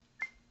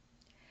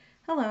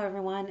Hello,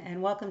 everyone, and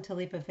welcome to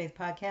Leap of Faith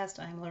podcast.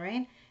 I'm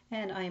Lorraine,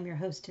 and I am your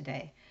host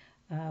today.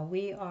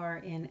 We are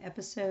in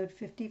episode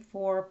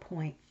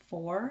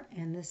 54.4,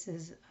 and this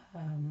is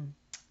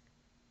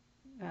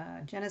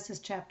Genesis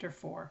chapter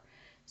 4.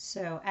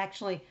 So,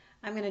 actually,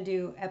 I'm going to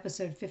do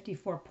episode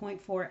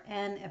 54.4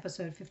 and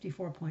episode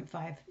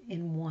 54.5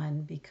 in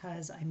one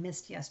because I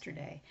missed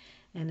yesterday.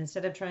 And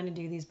instead of trying to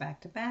do these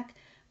back to back,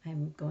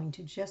 I'm going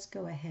to just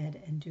go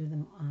ahead and do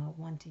them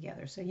one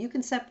together. So you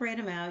can separate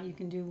them out. You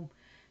can do,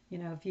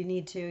 if you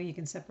need to, you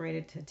can separate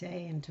it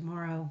today and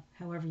tomorrow,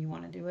 however you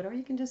want to do it, or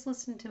you can just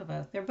listen to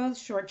both. They're both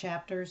short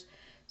chapters.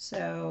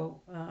 So,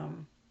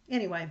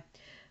 anyway,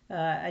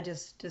 I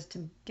just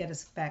to get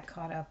us back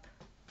caught up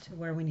to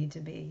where we need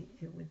to be,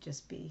 it would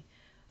just be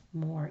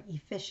more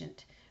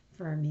efficient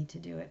for me to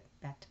do it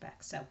back to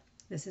back. So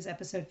this is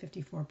episode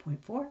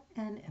 54.4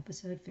 and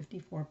episode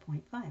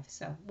 54.5.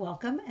 So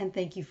welcome and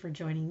thank you for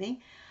joining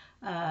me.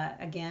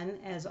 Again,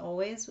 as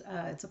always,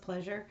 it's a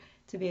pleasure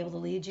to be able to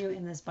lead you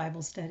in this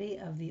Bible study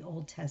of the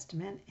Old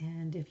Testament.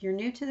 And if you're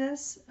new to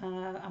this,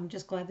 I'm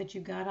just glad that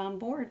you got on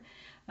board.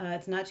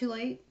 It's not too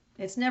late.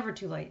 It's never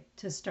too late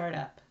to start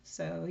up.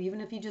 So even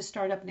if you just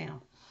start up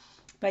now,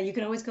 but you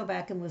can always go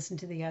back and listen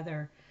to the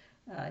other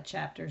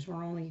chapters.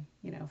 We're only,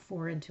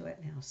 4 into it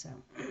now. So,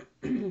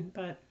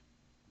 but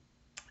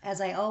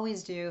as I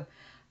always do,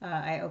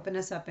 I open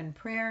us up in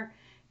prayer,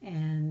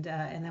 and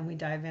then we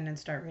dive in and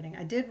start reading.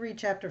 I did read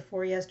chapter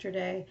 4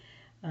 yesterday,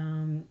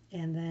 and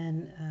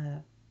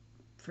then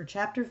for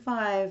chapter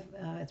 5,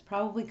 it's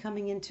probably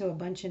coming into a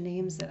bunch of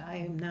names that I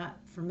am not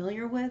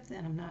familiar with,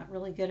 and I'm not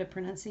really good at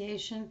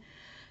pronunciation.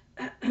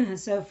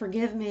 So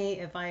forgive me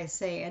if I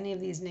say any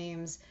of these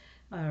names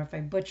or if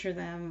I butcher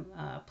them.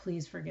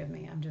 Please forgive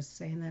me. I'm just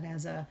saying that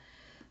as a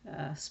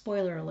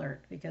spoiler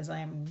alert because I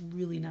am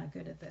really not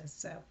good at this.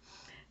 So,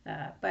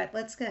 but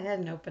let's go ahead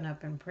and open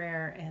up in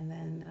prayer and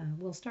then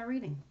we'll start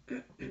reading.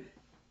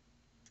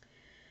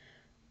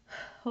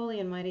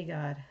 Holy and mighty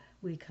God,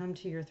 we come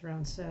to your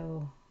throne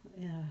so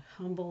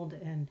humbled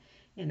and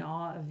in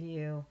awe of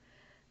you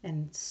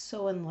and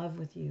so in love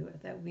with you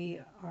that we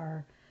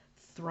are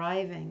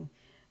thriving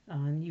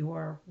on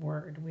your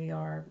word. We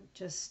are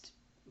just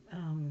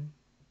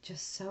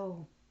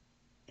so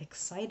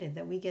excited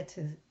that we get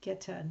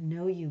to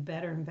know you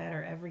better and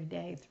better every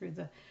day through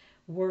the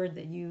word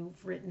that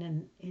you've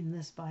written in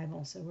this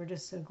Bible. So we're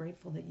just so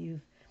grateful that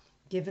you've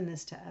given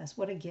this to us.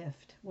 What a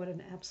gift. What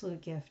an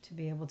absolute gift to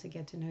be able to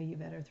get to know you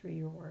better through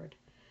your word.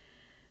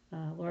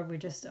 Lord, we're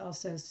just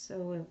also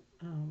so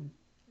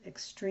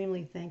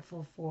extremely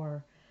thankful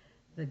for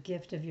the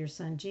gift of your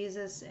son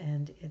Jesus,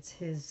 and it's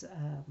his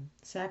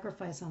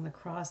sacrifice on the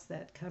cross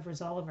that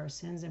covers all of our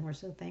sins, and we're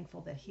so thankful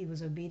that he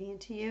was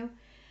obedient to you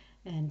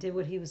and did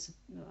what he was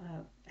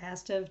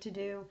asked of to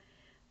do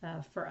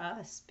for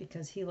us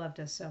because he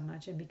loved us so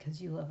much and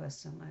because you love us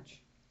so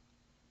much.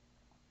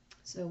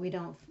 So we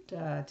don't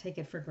take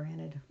it for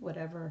granted,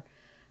 whatever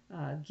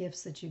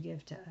gifts that you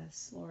give to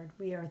us, Lord.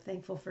 We are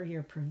thankful for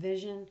your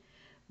provision.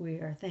 We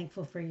are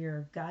thankful for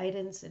your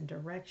guidance and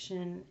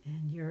direction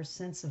and your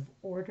sense of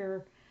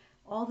order.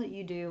 All that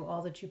you do,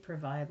 all that you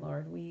provide,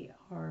 Lord, we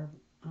are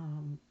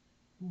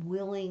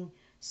willing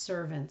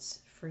servants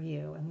for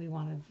you. And we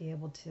want to be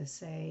able to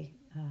say,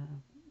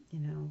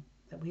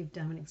 that we've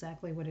done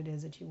exactly what it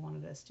is that you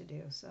wanted us to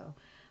do. So,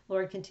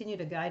 Lord, continue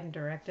to guide and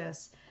direct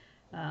us.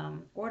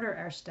 Order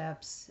our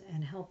steps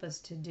and help us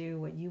to do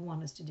what you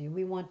want us to do.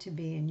 We want to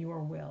be in your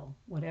will,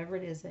 whatever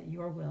it is that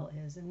your will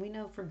is. And we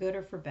know for good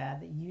or for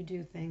bad that you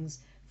do things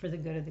for the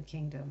good of the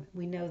kingdom.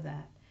 We know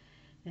that.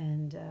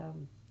 And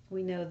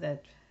we know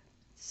that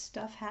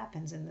stuff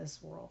happens in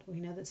this world.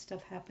 We know that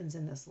stuff happens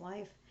in this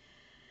life.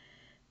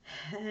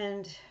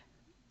 And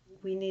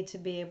we need to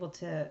be able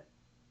to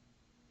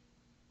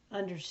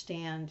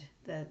understand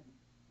that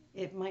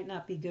it might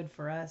not be good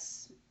for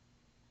us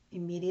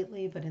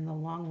immediately, but in the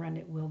long run,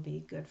 it will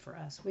be good for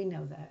us. We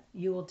know that.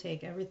 You will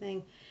take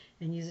everything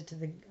and use it to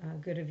the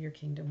good of your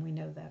kingdom. We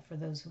know that for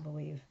those who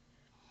believe.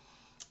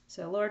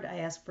 So, Lord, I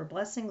ask for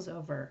blessings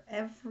over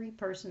every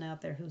person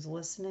out there who's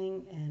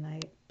listening, and I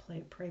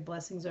pray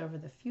blessings over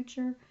the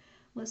future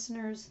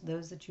listeners,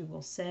 those that you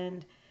will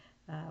send.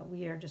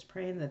 We are just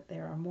praying that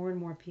there are more and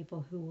more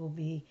people who will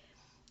be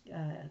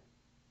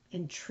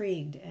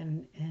intrigued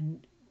and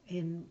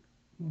in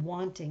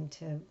wanting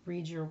to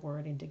read your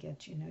word and to get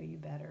to know you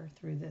better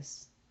through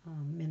this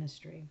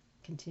ministry.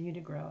 Continue to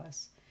grow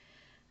us.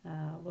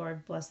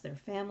 Lord, bless their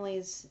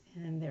families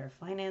and their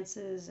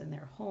finances and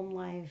their home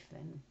life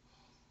and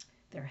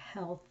their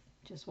health.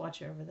 Just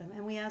watch over them.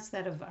 And we ask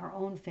that of our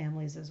own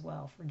families as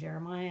well, for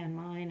Jeremiah and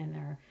mine and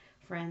our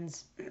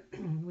friends.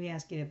 We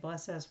ask you to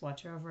bless us,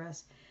 watch over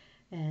us,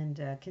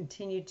 and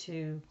continue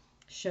to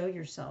show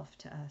yourself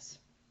to us.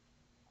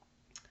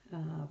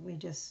 We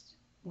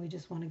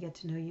just want to get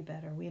to know you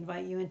better. We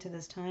invite you into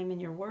this time in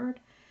your word.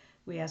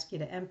 We ask you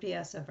to empty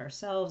us of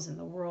ourselves and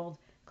the world,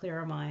 clear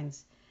our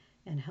minds,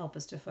 and help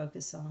us to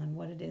focus on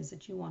what it is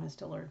that you want us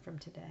to learn from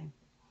today.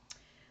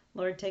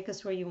 Lord, take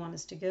us where you want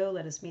us to go.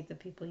 Let us meet the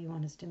people you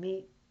want us to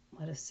meet.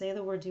 Let us say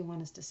the words you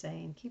want us to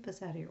say and keep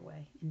us out of your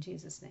way. In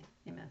Jesus' name,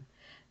 amen.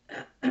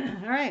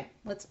 All right,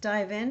 let's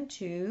dive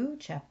into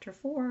chapter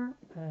 4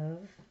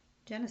 of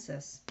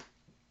Genesis.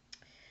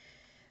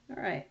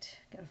 All right,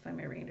 got to find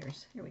my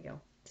readers. Here we go.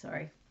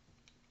 Sorry.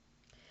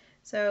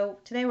 So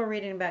today we're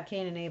reading about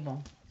Cain and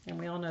Abel, and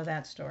we all know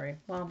that story.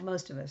 Well,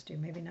 most of us do.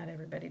 Maybe not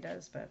everybody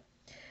does, but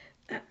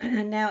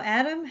now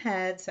Adam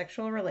had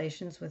sexual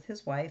relations with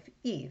his wife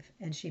Eve,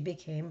 and she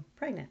became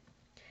pregnant.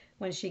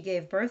 When she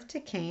gave birth to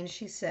Cain,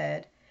 she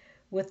said,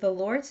 "With the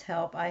Lord's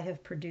help, I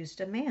have produced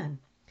a man."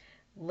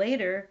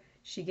 Later,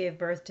 she gave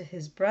birth to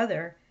his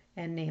brother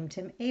and named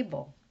him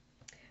Abel.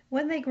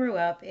 When they grew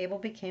up, Abel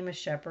became a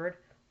shepherd,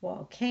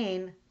 while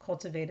Cain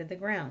cultivated the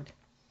ground.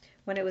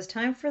 When it was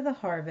time for the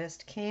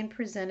harvest, Cain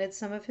presented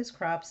some of his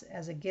crops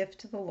as a gift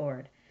to the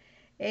Lord.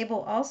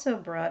 Abel also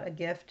brought a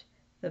gift,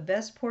 the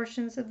best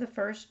portions of the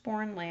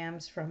firstborn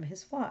lambs from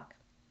his flock.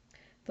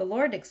 The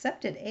Lord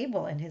accepted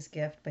Abel and his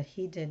gift, but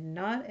he did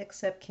not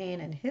accept Cain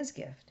and his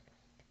gift.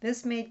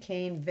 This made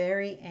Cain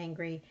very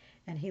angry,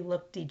 and he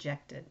looked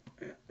dejected.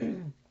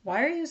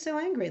 "Why are you so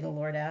angry?" the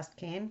Lord asked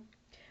Cain.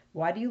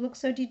 "Why do you look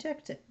so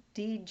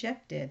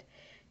dejected?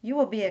 You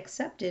will be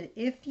accepted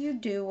if you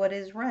do what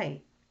is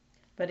right.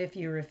 But if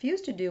you refuse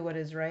to do what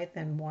is right,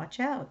 then watch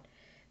out.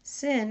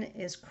 Sin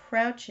is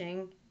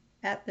crouching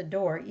at the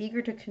door,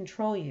 eager to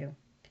control you,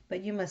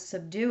 but you must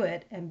subdue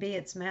it and be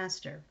its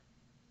master."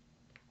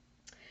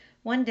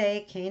 One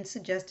day, Cain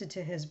suggested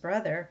to his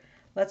brother,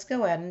 "Let's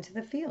go out into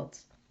the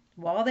fields."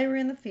 While they were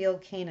in the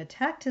field, Cain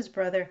attacked his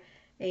brother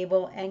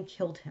Abel and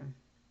killed him.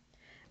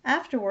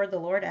 Afterward, the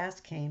Lord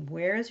asked Cain,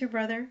 "Where is your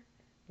brother?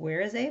 Where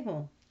is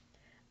Abel?"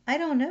 "I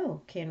don't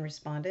know," Cain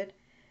responded.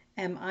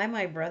 "Am I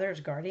my brother's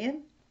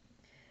guardian?"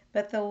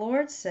 But the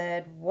Lord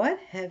said, "What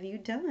have you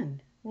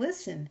done?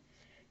 Listen,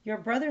 your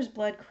brother's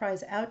blood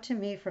cries out to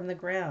me from the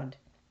ground.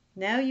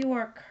 Now you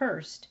are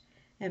cursed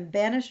and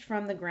banished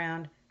from the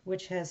ground,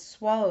 which has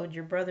swallowed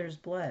your brother's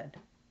blood.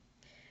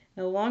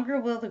 No longer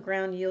will the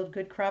ground yield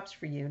good crops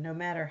for you, no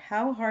matter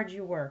how hard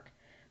you work.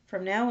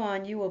 From now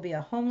on, you will be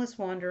a homeless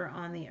wanderer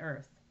on the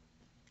earth."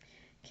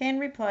 Cain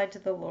replied to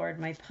the Lord,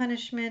 "My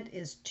punishment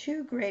is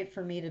too great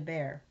for me to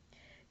bear.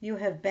 You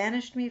have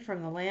banished me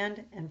from the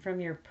land and from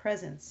your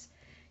presence.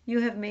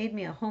 You have made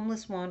me a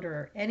homeless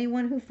wanderer.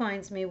 Anyone who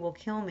finds me will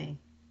kill me."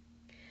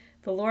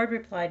 The Lord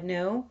replied,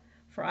 "No,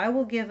 for I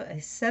will give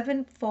a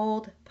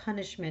sevenfold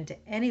punishment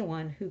to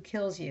anyone who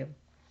kills you."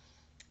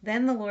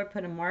 Then the Lord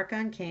put a mark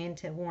on Cain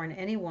to warn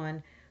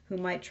anyone who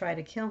might try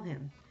to kill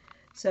him.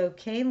 So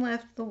Cain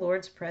left the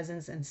Lord's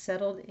presence and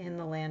settled in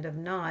the land of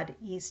Nod,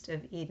 east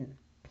of Eden.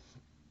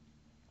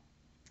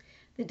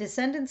 The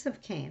descendants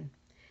of Cain.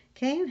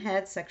 Cain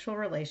had sexual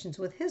relations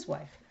with his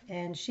wife,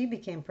 and she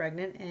became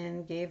pregnant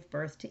and gave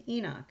birth to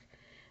Enoch.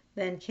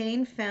 Then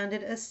Cain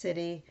founded a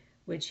city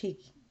which he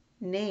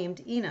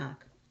named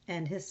Enoch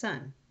and his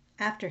son,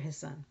 after his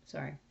son.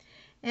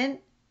 And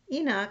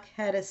Enoch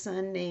had a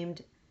son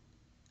named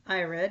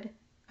Irad.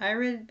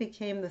 Irad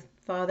became the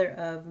father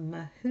of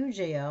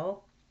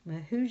Mehujael.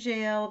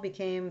 Mehujael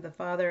became the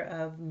father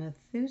of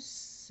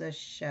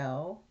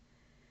Methushael.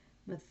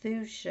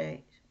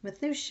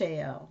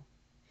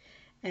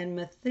 And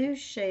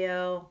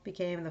Methushael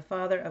became the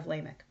father of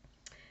Lamech.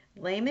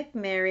 Lamech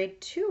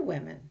married two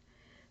women.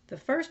 The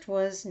first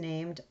was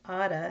named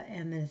Adah,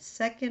 and the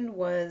second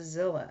was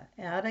Zillah.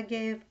 Adah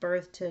gave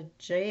birth to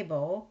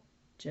Jabal,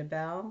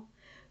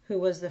 who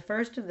was the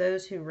first of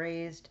those who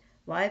raised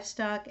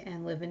livestock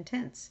and live in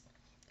tents.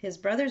 His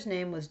brother's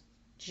name was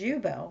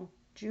Jubal,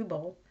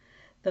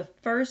 the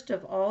first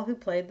of all who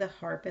played the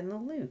harp and the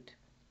lute.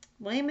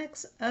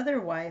 Lamech's other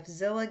wife,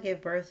 Zillah,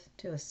 gave birth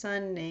to a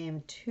son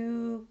named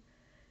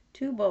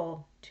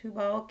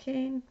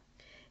Tubal-Cain.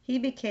 He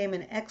became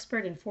an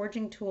expert in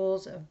forging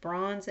tools of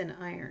bronze and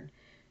iron.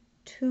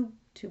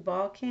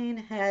 Tubal-Cain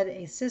had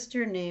a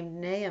sister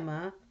named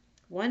Naamah.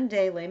 One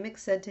day Lamech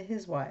said to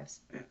his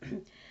wives,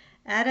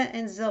 Adah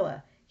and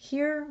Zillah,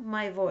 "Hear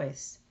my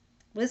voice.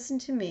 Listen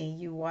to me,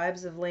 you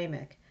wives of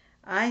Lamech.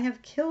 I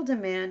have killed a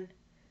man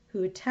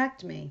who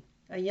attacked me,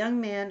 a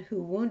young man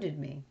who wounded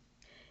me.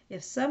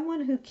 If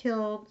someone who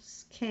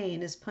kills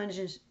Cain is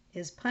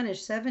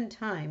punished 7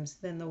 times,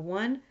 then the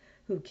one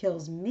who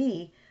kills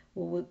me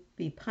will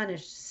be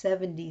punished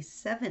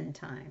 77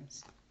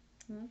 times.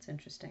 That's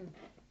interesting.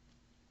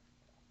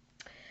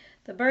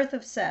 The birth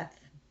of Seth.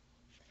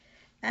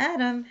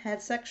 Adam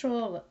had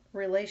sexual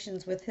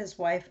relations with his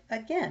wife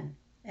again,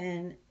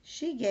 and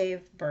she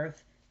gave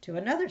birth to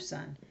another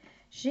son.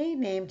 She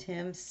named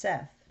him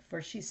Seth,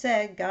 for she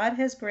said, "God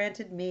has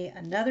granted me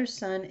another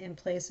son in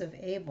place of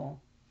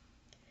Abel,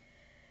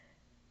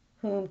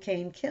 whom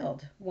Cain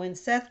killed." When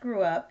Seth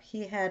grew up,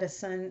 he had a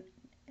son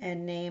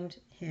and named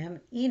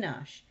him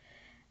Enosh.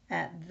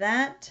 At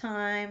that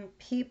time,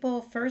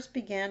 people first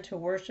began to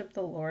worship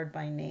the Lord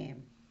by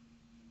name.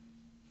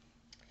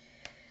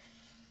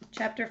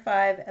 Chapter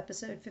 5,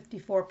 Episode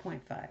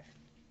 54.5.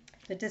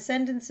 The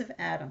Descendants of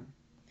Adam.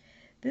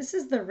 This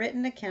is the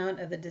written account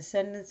of the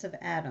descendants of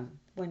Adam.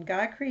 When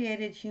God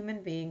created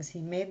human beings,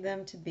 he made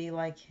them to be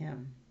like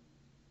him.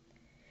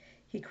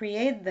 He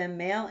created them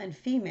male and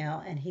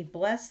female, and he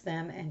blessed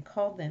them and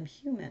called them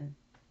human.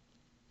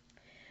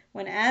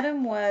 When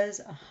Adam was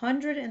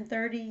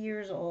 130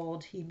 years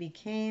old, he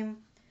became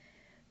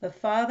the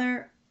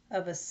father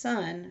of a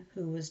son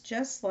who was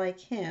just like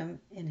him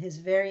in his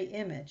very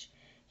image.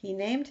 He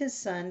named his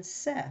son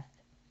Seth.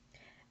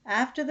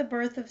 After the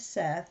birth of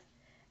Seth,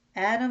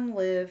 Adam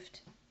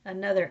lived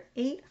another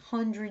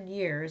 800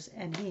 years,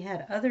 and he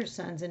had other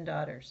sons and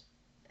daughters.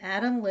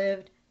 Adam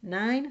lived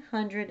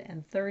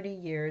 930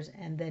 years,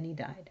 and then he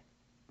died.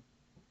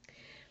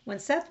 When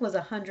Seth was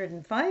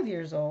 105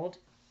 years old,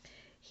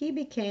 he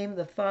became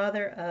the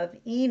father of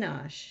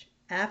Enosh.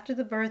 After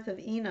the birth of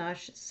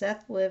Enosh,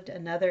 Seth lived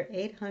another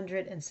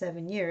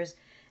 807 years,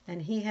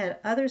 and he had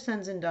other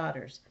sons and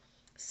daughters.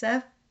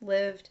 Seth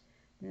lived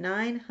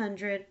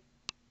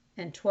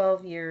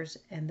 912 years,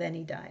 and then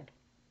he died.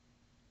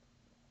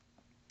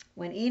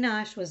 When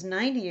Enosh was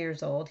 90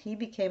 years old, he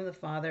became the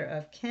father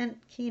of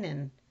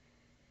Kenan.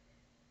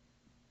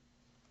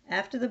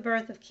 After the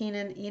birth of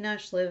Kenan,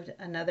 Enosh lived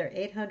another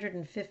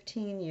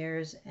 815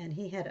 years, and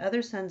he had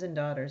other sons and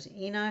daughters.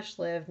 Enosh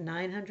lived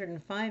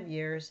 905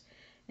 years,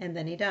 and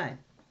then he died.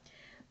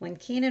 When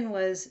Kenan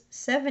was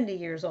 70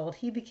 years old,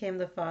 he became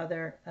the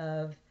father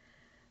of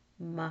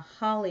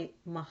Mahalalel.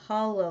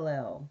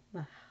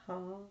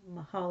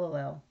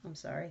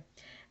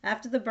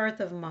 After the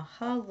birth of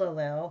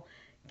Mahalalel,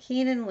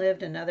 Kenan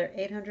lived another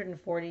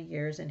 840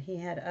 years, and he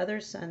had other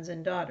sons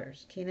and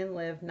daughters. Kenan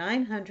lived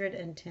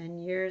 910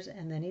 years,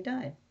 and then he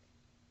died.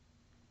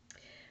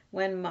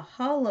 When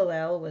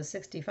Mahalalel was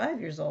 65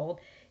 years old,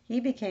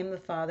 he became the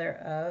father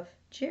of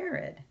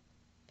Jared.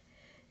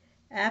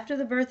 After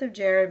the birth of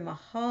Jared,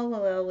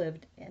 Mahalalel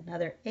lived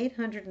another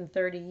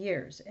 830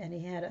 years, and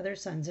he had other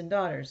sons and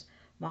daughters.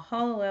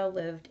 Mahalalel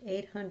lived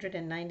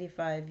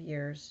 895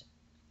 years,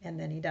 and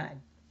then he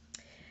died.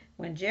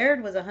 When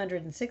Jared was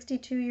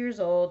 162 years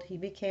old, he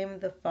became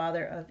the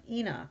father of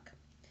Enoch.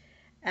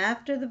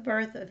 After the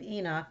birth of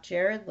Enoch,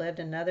 Jared lived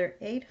another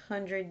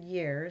 800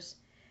 years,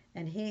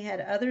 and he had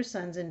other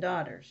sons and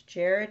daughters.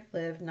 Jared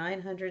lived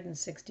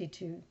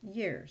 962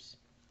 years.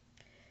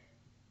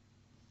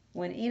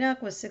 When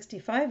Enoch was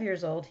 65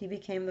 years old, he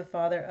became the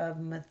father of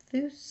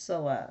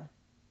Methuselah.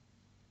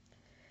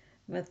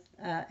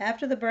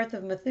 After the birth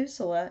of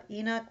Methuselah,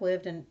 Enoch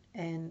lived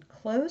in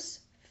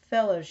close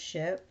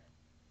fellowship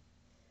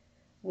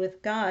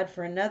with God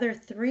for another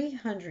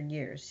 300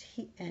 years.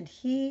 He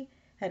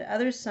had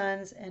other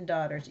sons and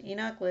daughters.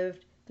 Enoch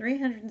lived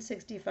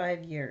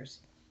 365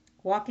 years,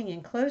 walking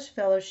in close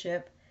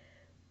fellowship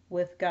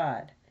with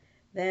God.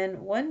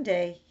 Then one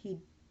day he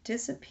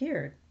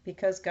disappeared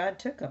because God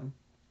took him.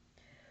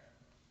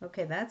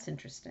 Okay, that's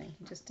interesting.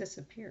 He just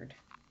disappeared.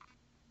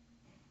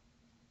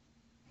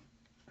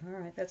 All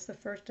right, that's the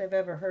first I've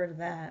ever heard of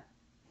that.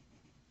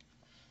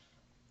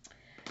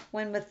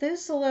 When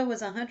Methuselah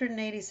was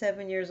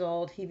 187 years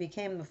old, he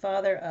became the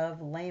father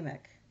of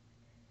Lamech.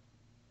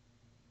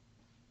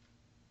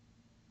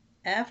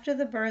 After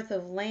the birth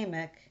of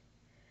Lamech,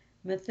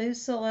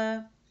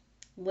 Methuselah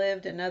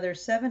lived another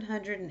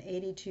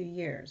 782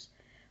 years.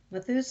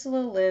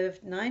 Methuselah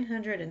lived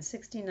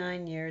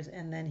 969 years,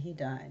 and then he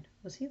died.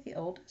 Was he the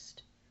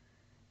oldest?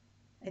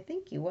 I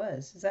think he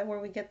was. Is that where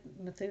we get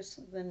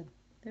Methuselah? Then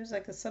there's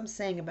like some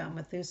saying about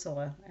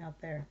Methuselah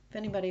out there. If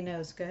anybody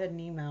knows, go ahead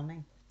and email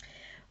me.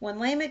 When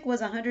Lamech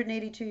was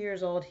 182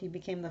 years old, he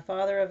became the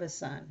father of a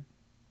son.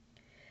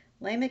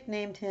 Lamech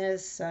named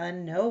his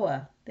son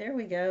Noah. There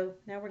we go.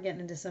 Now we're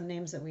getting into some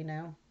names that we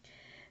know.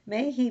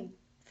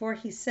 For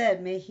he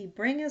said, may he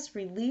bring us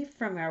relief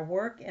from our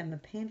work and the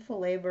painful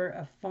labor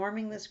of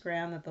farming this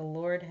ground that the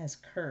Lord has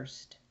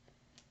cursed.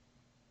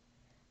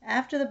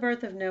 After the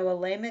birth of Noah,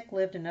 Lamech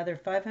lived another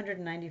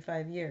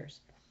 595 years,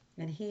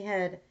 and he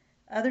had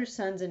other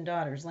sons and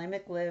daughters.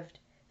 Lamech lived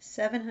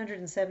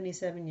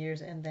 777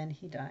 years, and then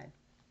he died.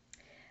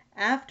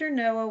 After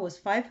Noah was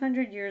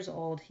 500 years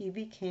old, he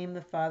became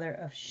the father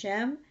of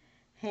Shem,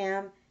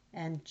 Ham,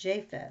 and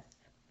Japheth.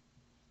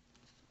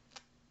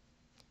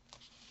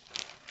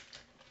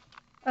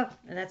 Oh,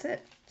 and that's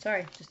it.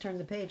 Sorry, just turned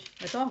the page.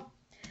 That's all.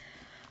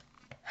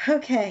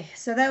 Okay,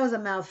 so that was a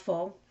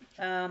mouthful.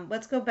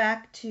 Let's go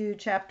back to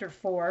chapter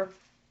 4.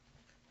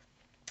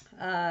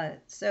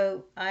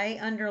 So I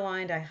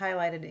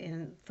highlighted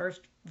in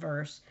first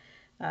verse.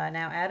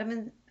 Now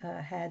Adam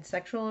had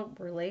sexual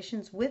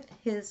relations with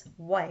his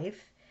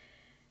wife,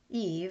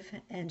 Eve,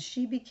 and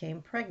she became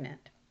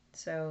pregnant.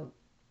 So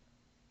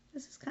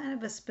this is kind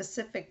of a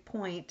specific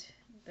point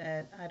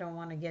that I don't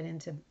want to get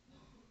into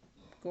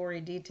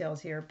gory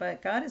details here,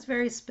 but God is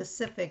very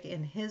specific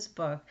in his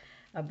book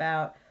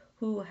about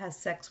who has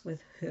sex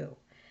with who,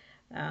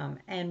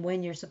 and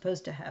when you're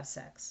supposed to have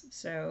sex.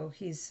 So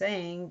he's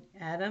saying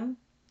Adam,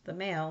 the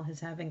male,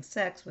 is having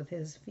sex with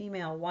his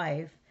female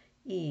wife,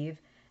 Eve,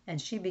 and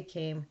she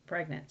became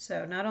pregnant.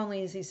 So not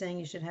only is he saying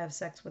you should have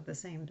sex with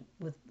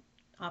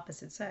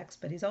opposite sex,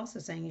 but he's also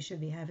saying you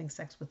should be having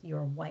sex with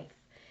your wife.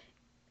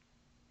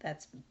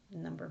 That's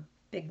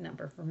big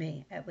number for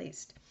me, at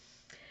least.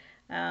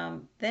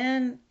 And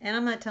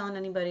I'm not telling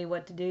anybody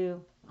what to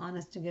do.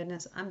 honest to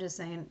goodness, I'm just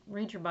saying,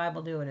 read your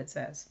Bible, do what it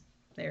says.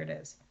 There it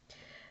is.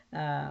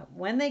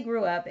 When they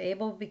grew up,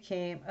 Abel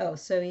became,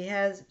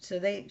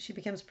 she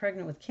becomes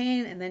pregnant with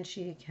Cain, and then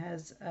she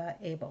has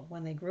Abel.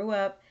 When they grew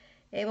up,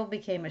 Abel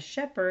became a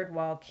shepherd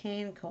while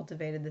Cain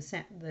cultivated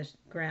the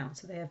ground.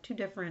 So they have two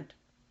different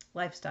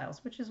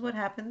lifestyles, which is what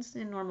happens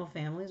in normal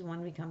families.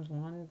 One becomes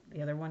one,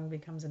 the other one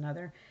becomes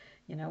another.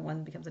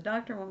 One becomes a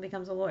doctor, one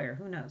becomes a lawyer.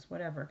 Who knows?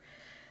 Whatever.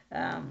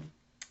 And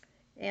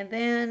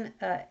then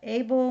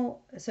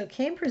so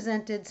Cain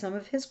presented some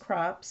of his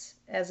crops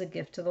as a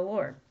gift to the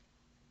Lord.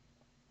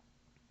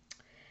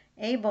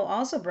 Abel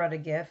also brought a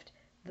gift,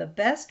 the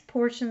best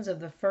portions of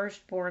the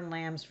firstborn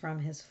lambs from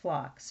his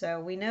flock.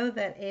 So we know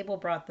that Abel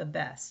brought the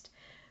best,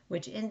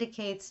 which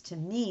indicates to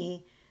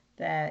me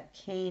that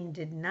Cain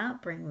did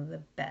not bring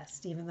the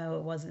best, even though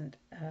it wasn't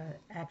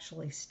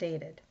actually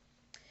stated.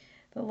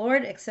 The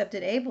Lord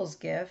accepted Abel's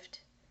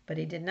gift, but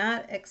he did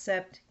not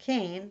accept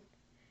Cain,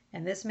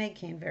 and this made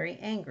Cain very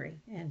angry,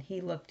 and he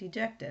looked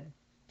dejected.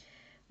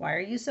 Why are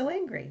you so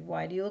angry?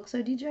 Why do you look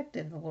so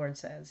dejected? The Lord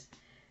says.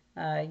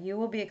 You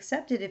will be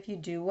accepted if you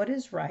do what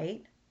is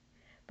right,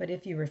 but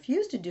if you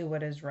refuse to do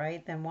what is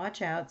right, then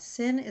watch out.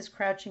 Sin is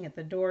crouching at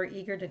the door,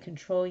 eager to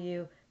control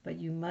you, but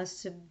you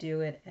must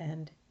subdue it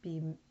and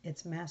be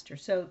its master.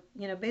 So,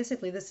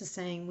 basically this is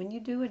saying when you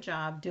do a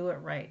job, do it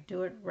right.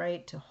 Do it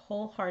right to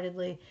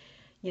wholeheartedly,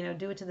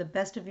 do it to the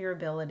best of your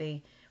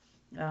ability.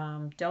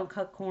 Don't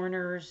cut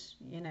corners.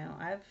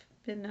 I've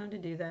been known to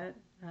do that.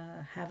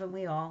 Haven't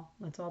we all?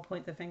 Let's all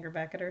point the finger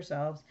back at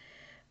ourselves.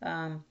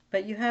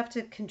 But you have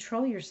to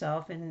control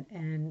yourself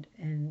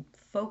and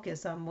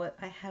focus on what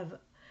I have.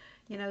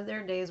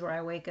 There are days where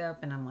I wake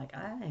up and I'm like,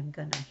 I am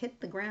going to hit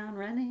the ground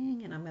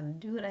running and I'm going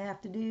to do what I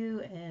have to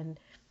do. And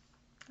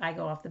I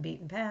go off the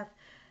beaten path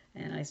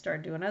and I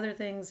start doing other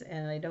things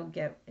and I don't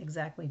get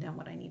exactly done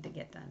what I need to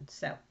get done.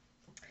 So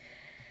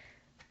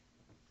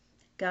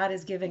God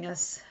is giving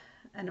us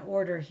an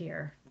order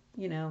here.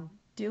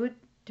 Do it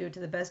to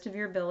the best of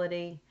your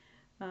ability.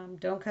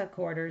 Don't cut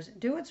corners.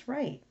 Do what's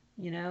right.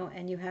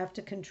 And you have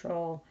to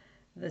control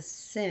the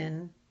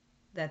sin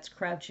that's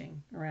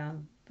crouching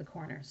around the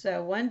corner.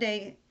 So one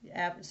day,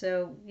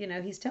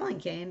 he's telling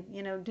Cain,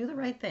 do the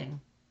right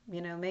thing,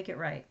 make it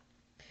right.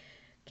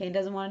 Cain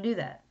doesn't want to do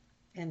that.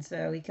 And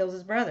so he kills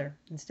his brother.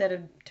 Instead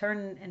of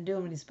turning and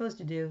doing what he's supposed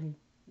to do,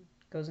 he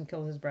goes and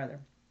kills his brother.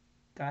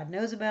 God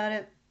knows about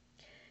it.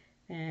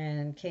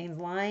 And Cain's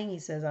lying. He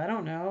says, I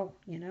don't know,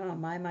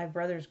 am I my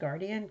brother's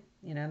guardian?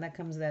 And that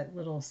comes that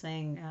little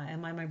saying,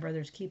 am I my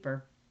brother's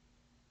keeper?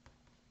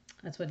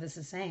 That's what this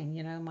is saying.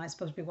 Am I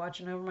supposed to be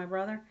watching over my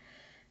brother?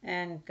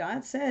 And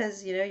God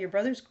says, your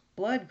brother's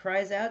blood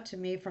cries out to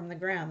me from the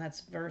ground.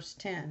 That's verse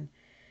 10.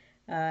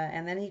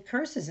 And then he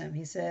curses him.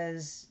 He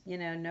says,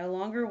 no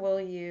longer will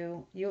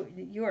you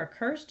are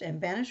cursed and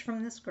banished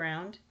from this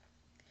ground,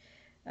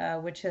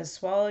 which has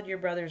swallowed your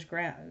brother's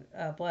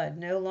blood.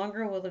 No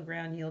longer will the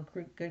ground yield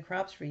good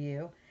crops for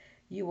you.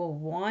 You will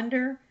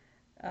wander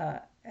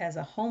as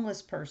a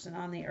homeless person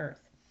on the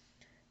earth.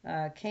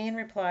 Cain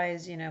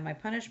replies, my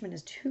punishment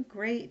is too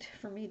great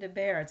for me to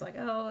bear. It's like,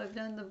 oh, I've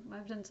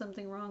done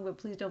something wrong, but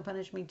please don't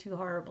punish me too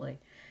horribly.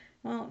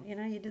 Well,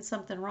 you did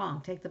something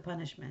wrong. Take the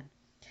punishment.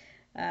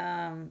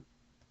 So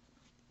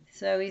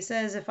he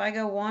says, if I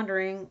go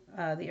wandering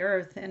the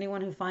earth,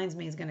 anyone who finds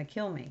me is going to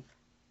kill me.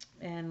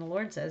 And the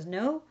Lord says,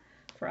 no,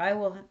 for I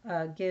will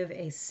give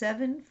a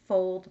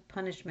 7-fold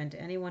punishment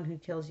to anyone who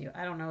kills you.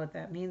 I don't know what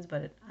that means,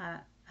 but I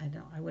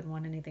wouldn't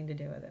want anything to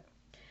do with it.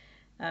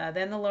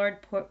 Then the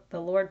Lord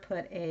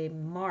put a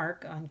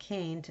mark on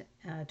Cain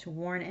to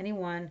warn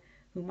anyone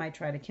who might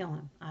try to kill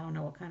him. I don't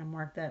know what kind of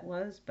mark that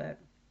was, but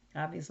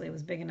obviously it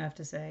was big enough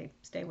to say,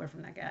 stay away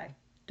from that guy.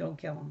 Don't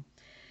kill him.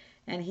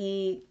 And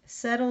he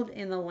settled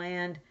in the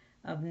land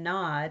of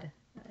Nod.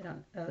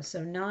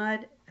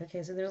 Nod.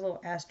 Okay, so there's a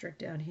little asterisk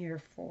down here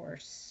for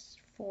 6.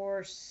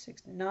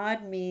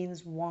 Nod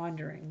means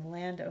wandering, the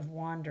land of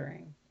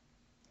wandering.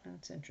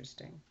 That's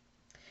interesting.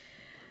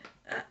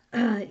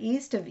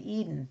 East of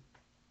Eden.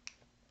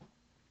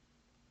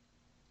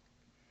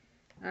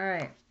 All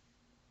right.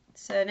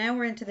 So now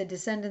we're into the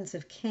descendants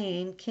of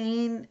Cain.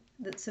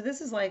 So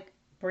this is like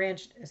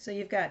branched. So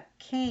you've got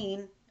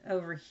Cain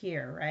over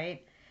here,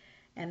 right?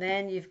 And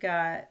then it's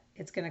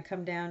going to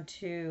come down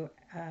to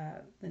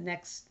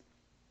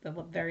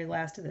the very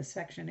last of this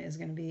section is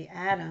going to be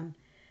Adam.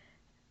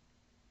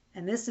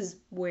 And this is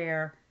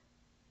where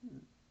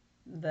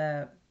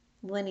the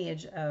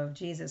lineage of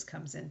Jesus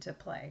comes into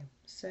play.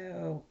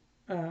 So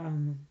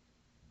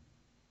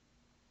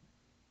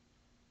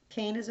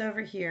Cain is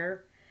over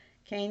here.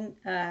 Cain's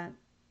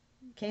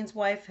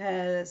wife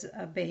has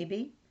a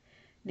baby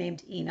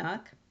named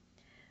Enoch.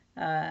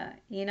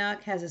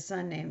 Enoch has a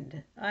son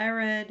named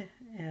Irad.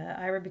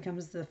 Irad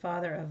becomes the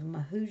father of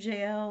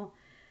Mahujael.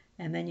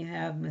 And then you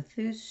have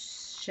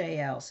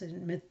Methushael. So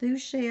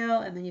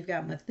Methushael, and then you've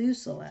got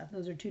Methuselah.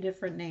 Those are two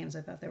different names.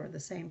 I thought they were the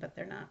same, but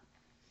they're not.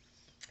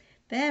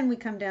 Then we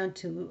come down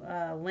to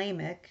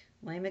Lamech.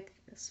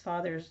 Lamech's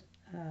father's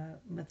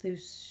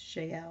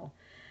Methushael.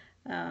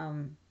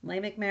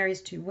 Lamech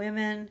marries two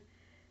women.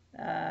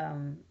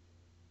 Um,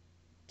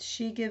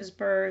 she gives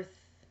birth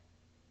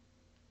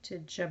to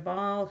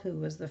Jabal, who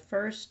was the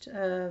first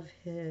of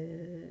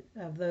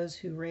those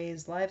who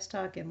raised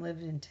livestock and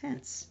lived in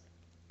tents.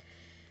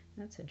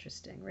 That's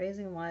interesting.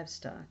 Raising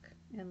livestock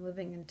and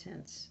living in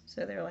tents.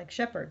 So they're like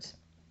shepherds.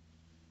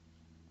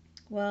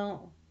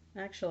 Well,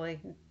 actually,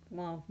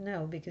 well,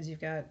 no, because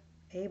you've got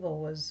Abel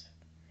was,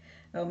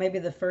 oh, maybe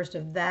the first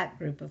of that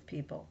group of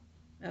people.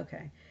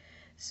 Okay.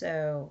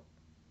 So,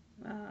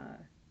 uh,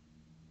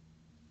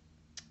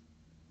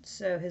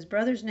 so his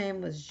brother's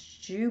name was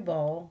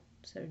Jubal.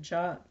 So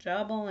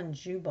Jabal and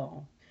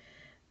Jubal.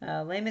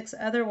 Lamech's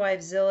other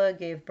wife Zillah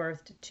gave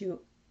birth to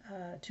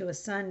a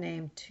son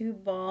named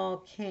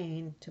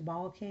Tubal-Cain.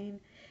 Tubal-Cain.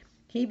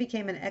 He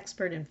became an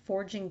expert in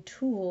forging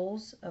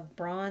tools of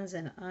bronze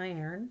and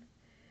iron.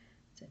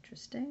 It's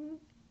interesting.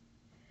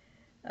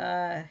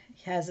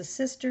 He has a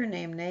sister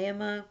named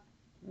Naamah.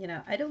 You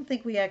know, I don't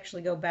think we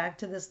actually go back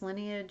to this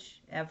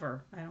lineage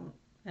ever. I don't,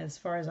 as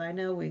far as I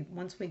know,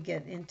 once we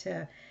get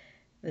into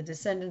the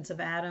descendants of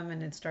Adam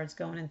and it starts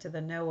going into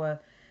the Noah,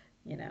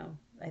 you know,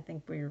 I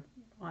think we're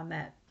on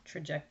that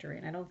trajectory,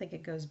 and I don't think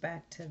it goes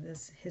back to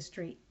this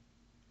history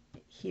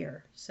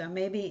here. So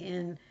maybe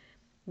in,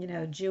 you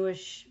know,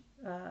 Jewish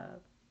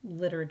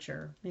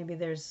literature, maybe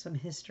there's some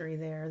history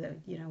there that,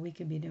 you know, we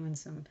could be doing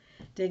some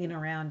digging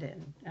around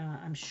in.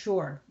 I'm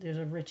sure there's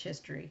a rich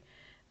history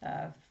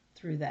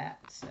through that.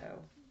 So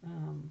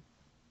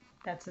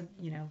that's a,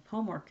 you know,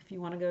 homework if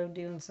you want to go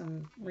doing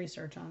some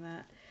research on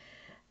that.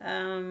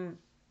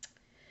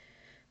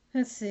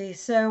 Let's see.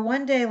 So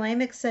one day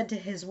Lamech said to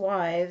his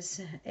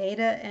wives,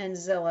 Ada and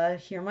Zillah,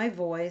 hear my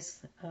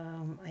voice.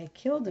 I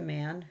killed a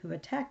man who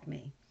attacked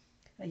me,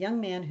 a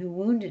young man who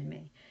wounded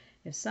me.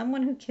 If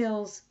someone who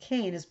kills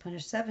Cain is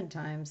punished 7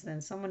 times,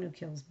 then someone who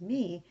kills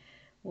me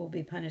will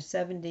be punished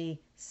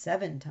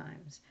 77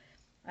 times.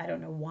 I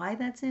don't know why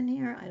that's in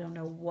here. I don't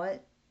know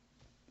what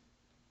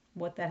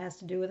that has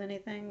to do with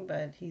anything,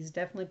 but he's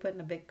definitely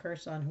putting a big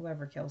curse on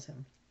whoever kills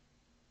him.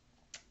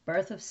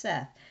 Birth of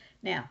Seth.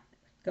 Now,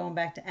 going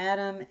back to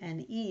Adam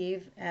and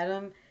Eve,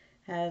 Adam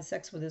has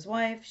sex with his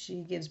wife.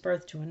 She gives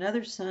birth to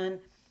another son.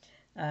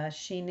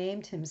 She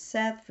named him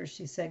Seth, for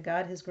she said,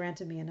 God has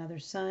granted me another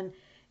son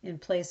in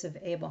place of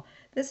Abel.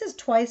 This is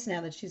twice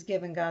now that she's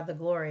given God the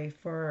glory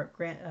for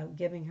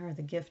giving her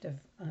the gift of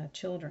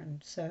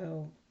children.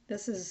 So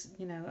this is,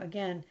 you know,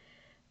 again,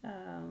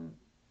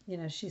 you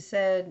know, she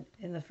said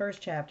in the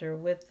first chapter,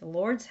 with the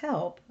Lord's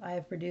help, I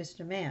have produced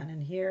a man.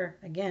 And here,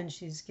 again,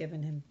 she's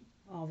given him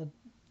all the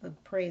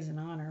praise and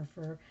honor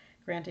for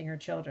granting her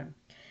children.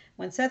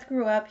 When Seth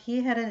grew up,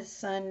 he had a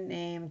son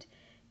named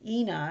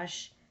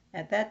Enosh.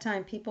 At that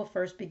time, people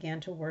first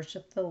began to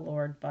worship the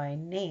Lord by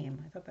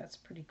name. I thought that's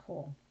pretty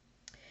cool.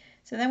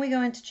 So then we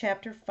go into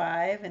chapter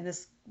 5, and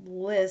this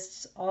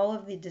lists all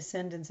of the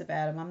descendants of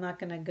Adam. I'm not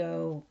going to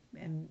go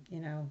and, you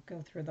know,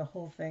 go through the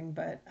whole thing,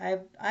 but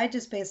I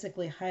just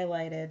basically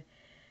highlighted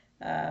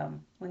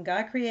when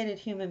God created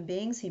human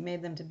beings, he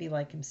made them to be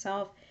like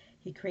himself.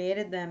 He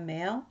created them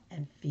male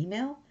and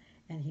female,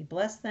 and he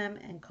blessed them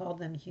and called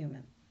them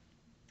human.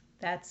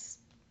 That's,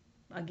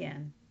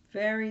 again,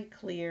 very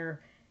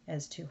clear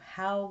as to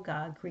how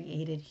God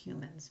created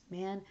humans,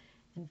 man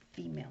and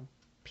female,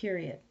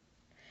 period.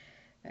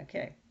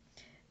 Okay.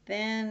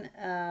 Then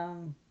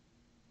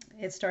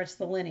it starts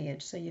the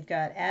lineage. So you've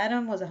got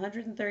Adam was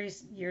 130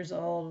 years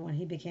old when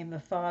he became the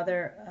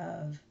father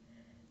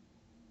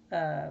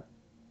of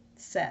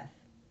Seth.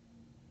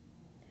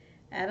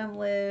 Adam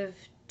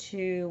lived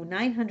to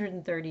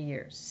 930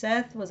 years.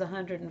 Seth was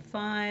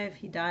 105.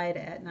 He died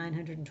at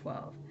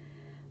 912.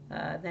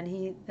 Then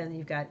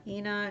you've got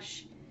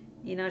Enosh.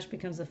 Enosh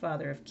becomes the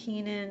father of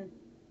Kenan.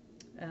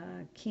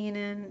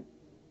 Kenan,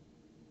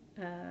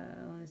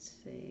 let's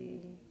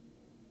see.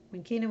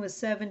 When Kenan was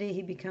 70,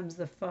 he becomes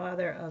the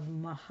father of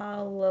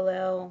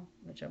Mahalalel,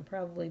 which I'm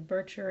probably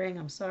butchering.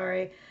 I'm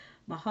sorry.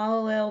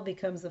 Mahalalel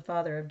becomes the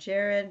father of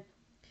Jared.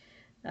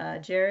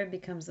 Jared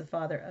becomes the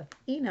father of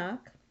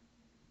Enoch.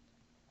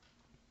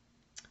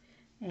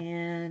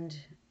 And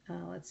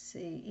let's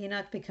see,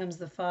 Enoch becomes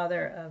the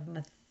father of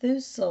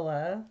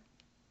Methuselah.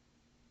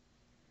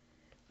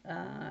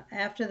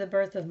 After the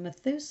birth of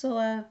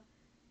Methuselah,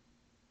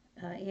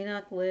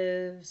 Enoch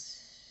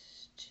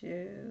lives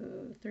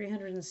to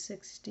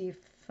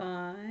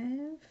 365.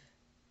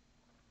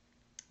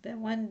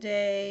 Then one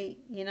day,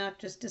 Enoch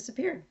just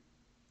disappeared.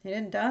 He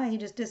didn't die, he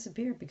just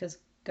disappeared because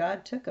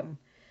God took him.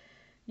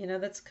 You know,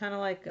 that's kind of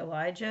like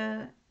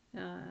Elijah.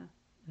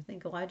 I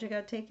think Elijah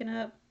got taken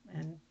up,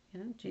 and you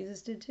know,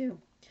 Jesus did too.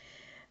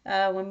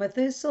 When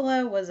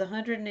Methuselah was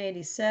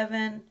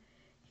 187,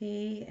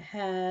 he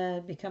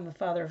had become the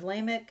father of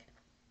Lamech.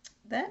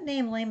 That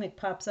name Lamech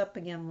pops up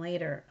again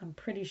later. I'm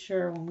pretty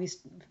sure when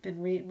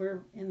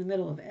we're in the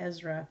middle of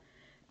Ezra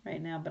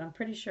right now, but I'm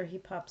pretty sure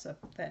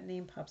that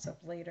name pops up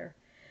later.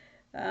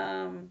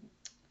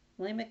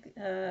 Lamech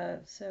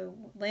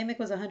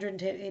was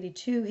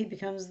 182. He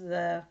becomes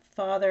the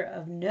father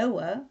of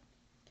Noah.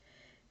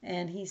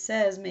 And he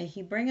says, may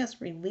he bring us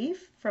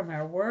relief from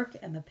our work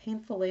and the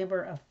painful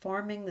labor of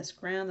farming this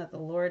ground that the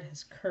Lord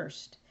has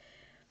cursed.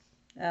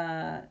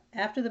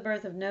 After the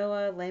birth of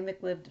Noah,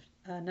 Lamech lived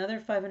another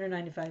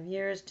 595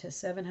 years to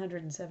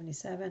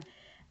 777.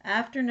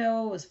 After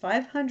Noah was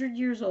 500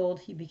 years old,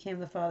 he became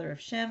the father of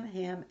Shem,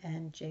 Ham,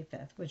 and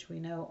Japheth, which we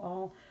know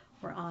all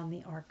were on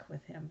the ark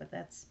with him. But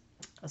that's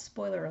a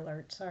spoiler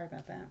alert. Sorry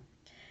about that.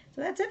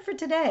 So that's it for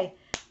today.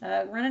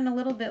 Running a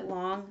little bit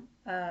long.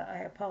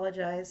 I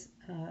apologize,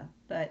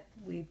 but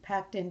we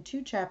packed in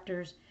 2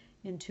 chapters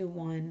into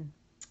one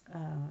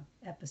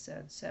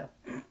episode. So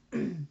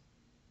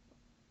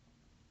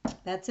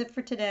that's it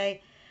for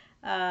today.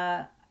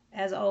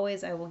 As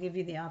always, I will give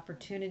you the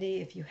opportunity,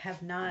 if you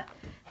have not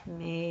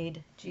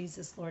made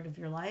Jesus Lord of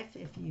your life,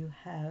 if you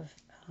have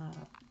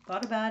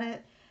thought about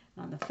it,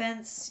 on the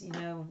fence,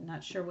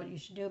 not sure what you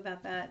should do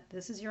about that,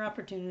 this is your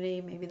opportunity.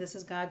 Maybe this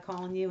is God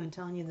calling you and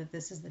telling you that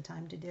this is the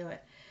time to do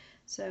it.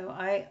 So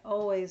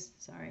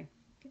sorry,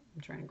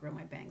 I'm trying to grow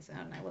my bangs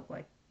out and I look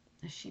like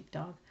a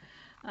sheepdog.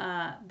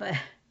 But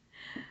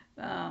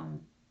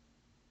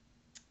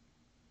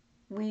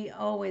we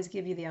always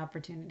give you the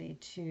opportunity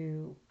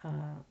to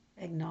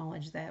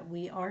acknowledge that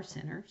we are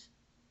sinners.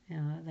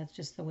 That's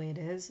just the way it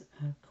is,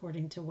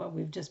 according to what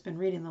we've just been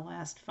reading the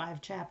last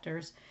 5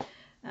 chapters.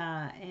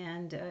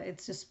 And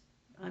it's just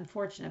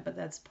unfortunate, but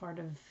that's part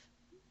of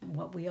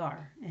what we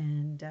are.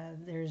 And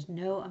there's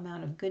no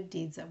amount of good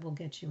deeds that will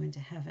get you into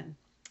heaven.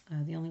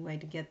 The only way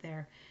to get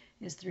there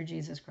is through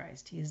Jesus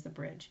Christ. He is the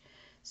bridge.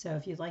 So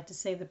if you'd like to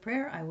say the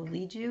prayer, I will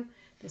lead you.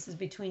 This is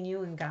between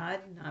you and God,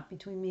 not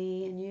between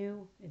me and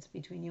you. It's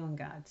between you and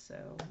God. So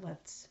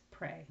let's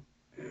pray.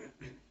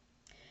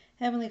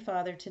 Heavenly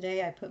Father,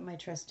 today I put my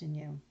trust in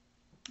you.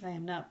 I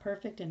am not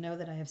perfect and know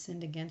that I have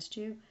sinned against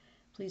you.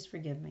 Please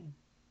forgive me.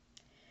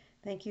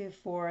 Thank you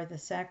for the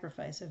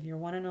sacrifice of your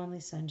one and only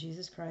Son,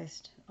 Jesus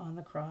Christ, on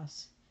the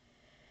cross.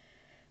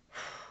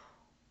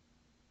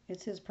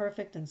 It's his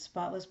perfect and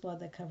spotless blood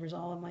that covers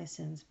all of my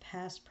sins,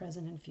 past,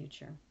 present, and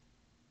future.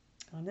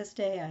 On this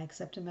day, I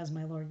accept him as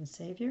my Lord and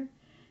Savior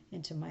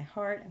into my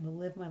heart and will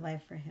live my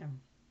life for him.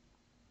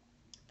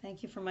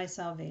 Thank you for my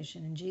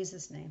salvation. In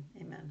Jesus' name,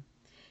 amen.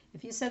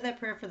 If you said that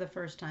prayer for the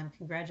first time,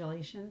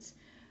 congratulations.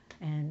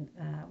 And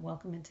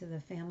welcome into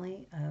the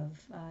family of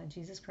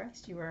Jesus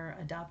Christ. You are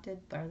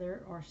adopted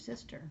brother or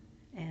sister.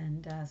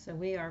 And so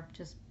we are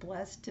just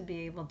blessed to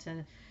be able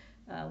to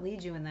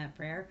lead you in that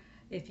prayer.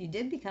 If you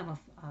did become a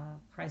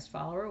Christ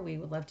follower, we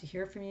would love to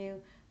hear from you.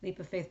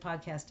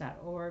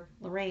 leapoffaithpodcast.org,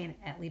 Lorraine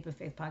at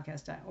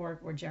leapoffaithpodcast.org,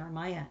 or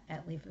Jeremiah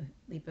at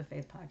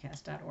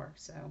leapoffaithpodcast.org.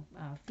 So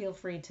feel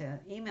free to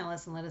email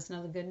us and let us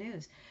know the good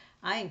news.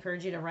 I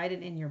encourage you to write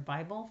it in your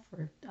Bible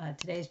for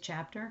today's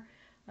chapter.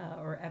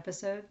 Or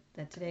episode,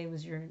 that today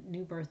was your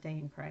new birthday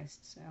in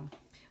Christ. So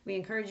we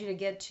encourage you to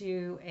get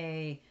to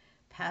a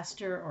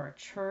pastor or a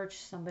church,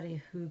 somebody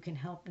who can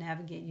help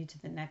navigate you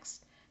to the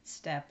next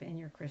step in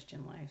your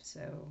Christian life.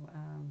 So,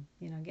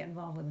 get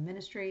involved with a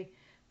ministry,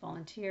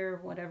 volunteer,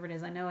 whatever it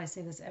is. I know I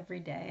say this every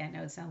day. I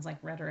know it sounds like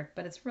rhetoric,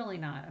 but it's really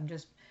not. I'm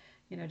just,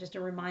 just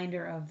a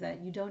reminder of that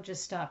you don't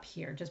just stop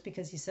here. Just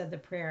because you said the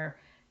prayer,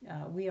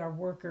 we are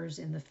workers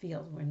in the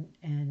field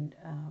and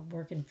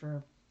working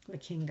for the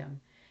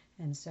kingdom.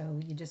 And so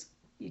you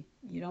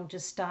don't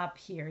just stop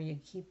here. You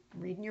keep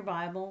reading your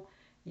Bible,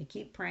 you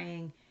keep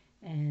praying,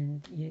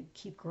 and you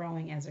keep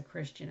growing as a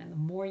Christian. And the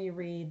more you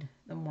read,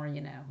 the more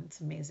you know. It's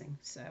amazing.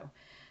 So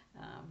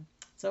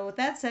with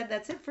that said,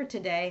 that's it for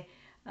today.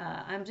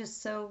 I'm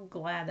just so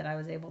glad that I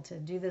was able to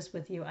do this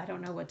with you. I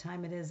don't know what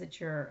time it is that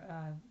you're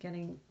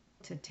getting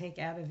to take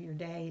out of your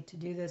day to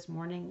do this,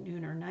 morning,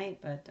 noon, or night,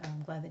 but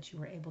I'm glad that you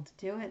were able to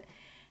do it.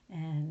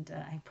 And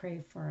I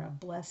pray for a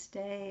blessed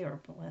day or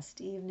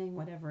blessed evening,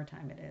 whatever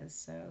time it is.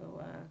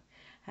 So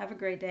have a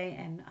great day,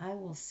 and I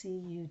will see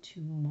you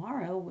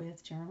tomorrow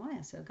with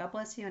Jeremiah. So God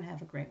bless you and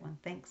have a great one.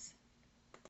 Thanks.